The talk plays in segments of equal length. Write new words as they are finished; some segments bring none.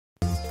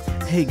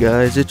Hey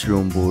guys, it's your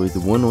own boy, the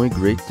one-eyed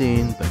Great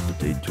Dane, back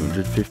with a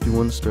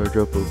 251 star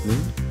drop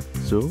opening.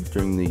 So,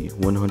 during the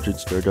 100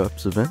 star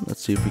drops event,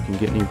 let's see if we can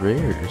get any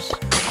rares.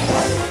 Epic!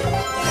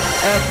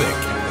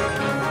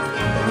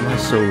 Why am I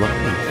so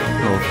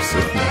lucky all of a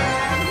sudden?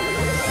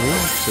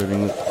 Yeah,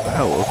 starting with,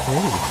 wow,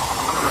 okay.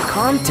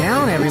 Calm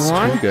down,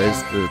 everyone. It's true,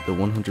 guys, the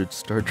 100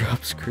 star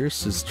drops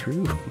curse is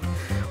true.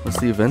 Once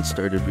the event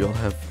started, we all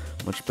have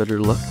much better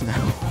luck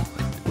now.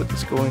 What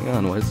is going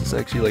on? Why is this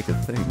actually like a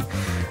thing?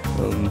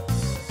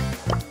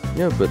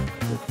 Yeah, but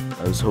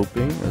I was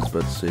hoping that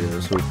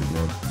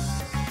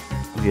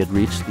we had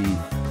reached the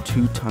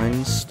 2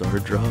 times star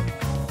drop.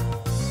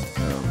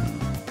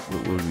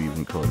 What would we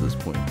even call it at this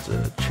point?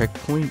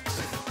 Checkpoint?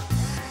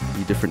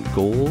 The different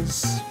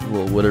goals?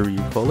 Well, whatever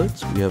you call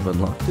it, we have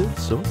unlocked it.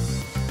 So,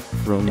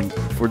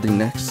 for the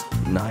next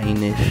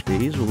 9-ish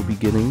days, we'll be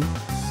getting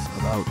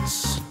about, let's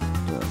see,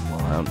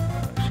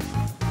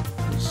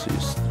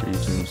 3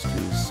 times 2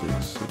 is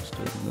 6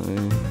 times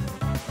 9,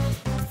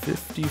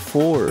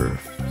 54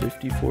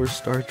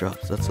 star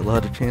drops. That's a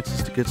lot of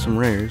chances to get some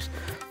rares.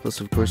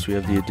 Plus, of course, we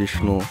have the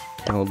additional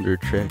calendar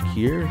check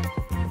here.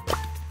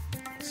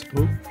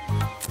 So,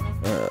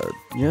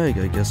 yeah,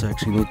 I guess I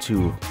actually need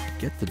to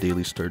get the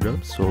daily star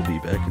drops, so I'll be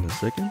back in a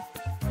second.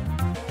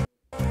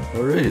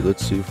 Alright,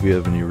 let's see if we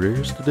have any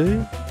rares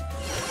today.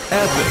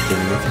 Epic!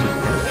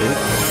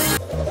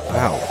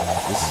 Wow,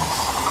 this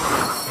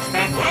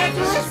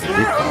is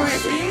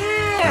ridiculous.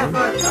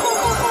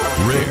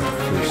 Rare.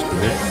 First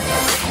rare.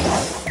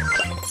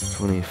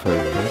 25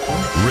 purple.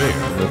 Rare.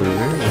 Another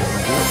rare.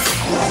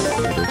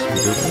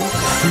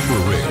 Super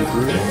rare.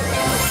 Super rare.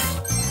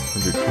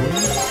 100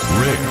 coins.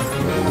 Rare.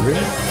 Another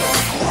rare.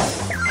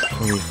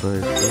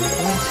 25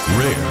 purple.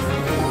 Rare.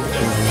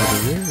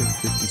 Another rare.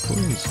 50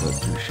 coins. Not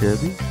too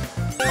shabby.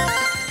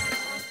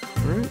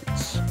 Alright.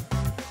 Let's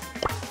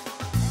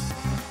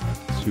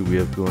see what we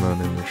have going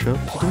on in the shop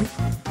today.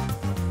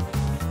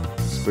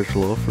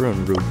 Special offer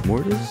on Rogue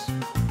Mortis.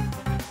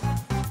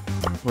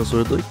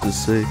 Also, I'd like to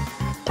say,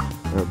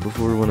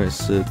 before when I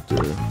said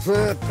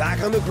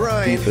back on the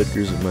grind. Thief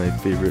Edgar's is my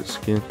favorite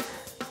skin,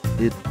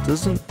 it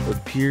doesn't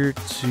appear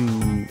to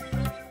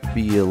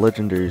be a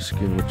legendary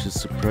skin, which is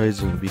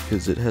surprising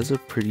because it has a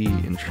pretty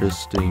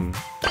interesting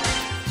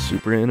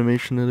super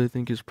animation that I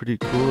think is pretty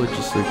cool. I'd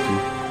just like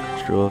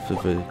to show off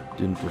if I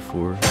didn't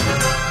before.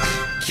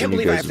 And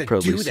you guys have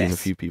probably seen a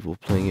few people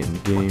playing it in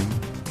game.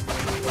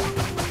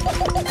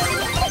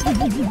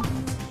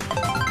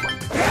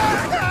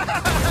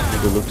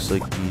 It looks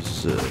like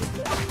he's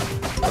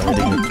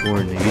riding a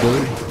tornado.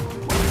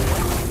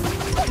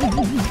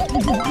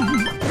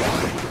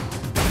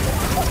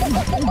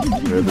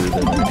 Rather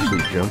than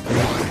actually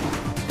jumping.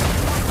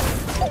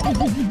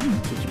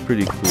 It's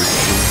pretty cool.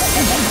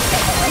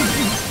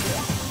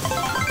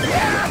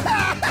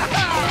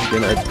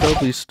 Again, I'd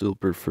probably still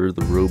prefer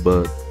the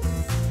robot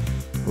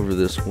over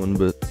this one,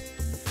 but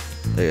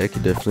I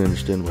could definitely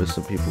understand why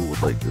some people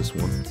would like this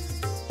one.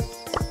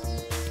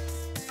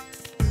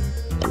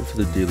 For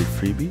the daily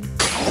freebie,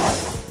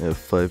 I have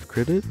 5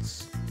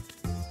 credits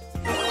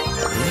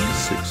and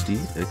 60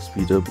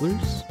 XP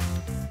doublers.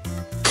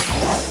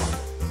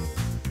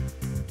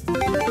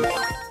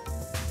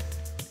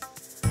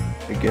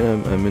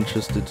 Again, I'm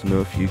interested to know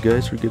if you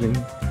guys are getting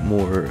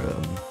more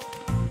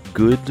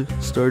good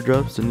star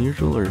drops than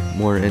usual, or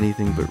more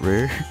anything but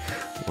rare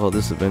while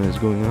this event is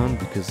going on,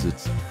 because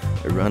it's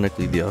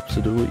ironically the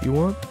opposite of what you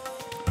want.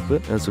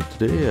 But as of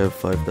today, I have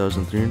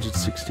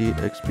 5,368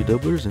 XP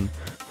doublers and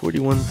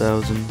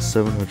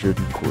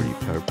 41,740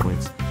 power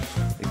points.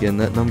 Again,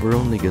 that number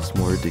only gets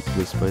more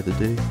ridiculous by the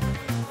day,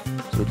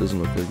 so it doesn't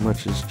look like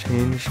much has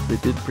changed. They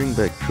did bring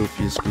back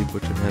Trophy Escape,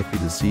 which I'm happy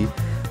to see.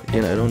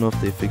 Again, I don't know if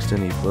they fixed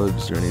any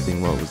bugs or anything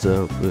while it was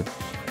out, but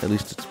at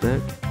least it's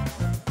back.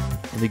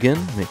 And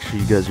again, make sure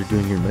you guys are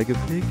doing your Mega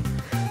Pig,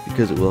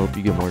 because it will help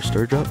you get more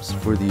star drops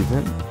for the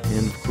event.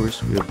 And of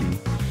course, we have the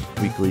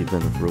weekly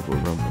event of Robo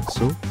Rumble.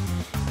 So,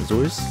 as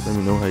always, let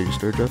me know how your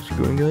star drops are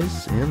going,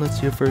 guys, and let's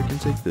see how far I can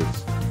take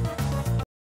this.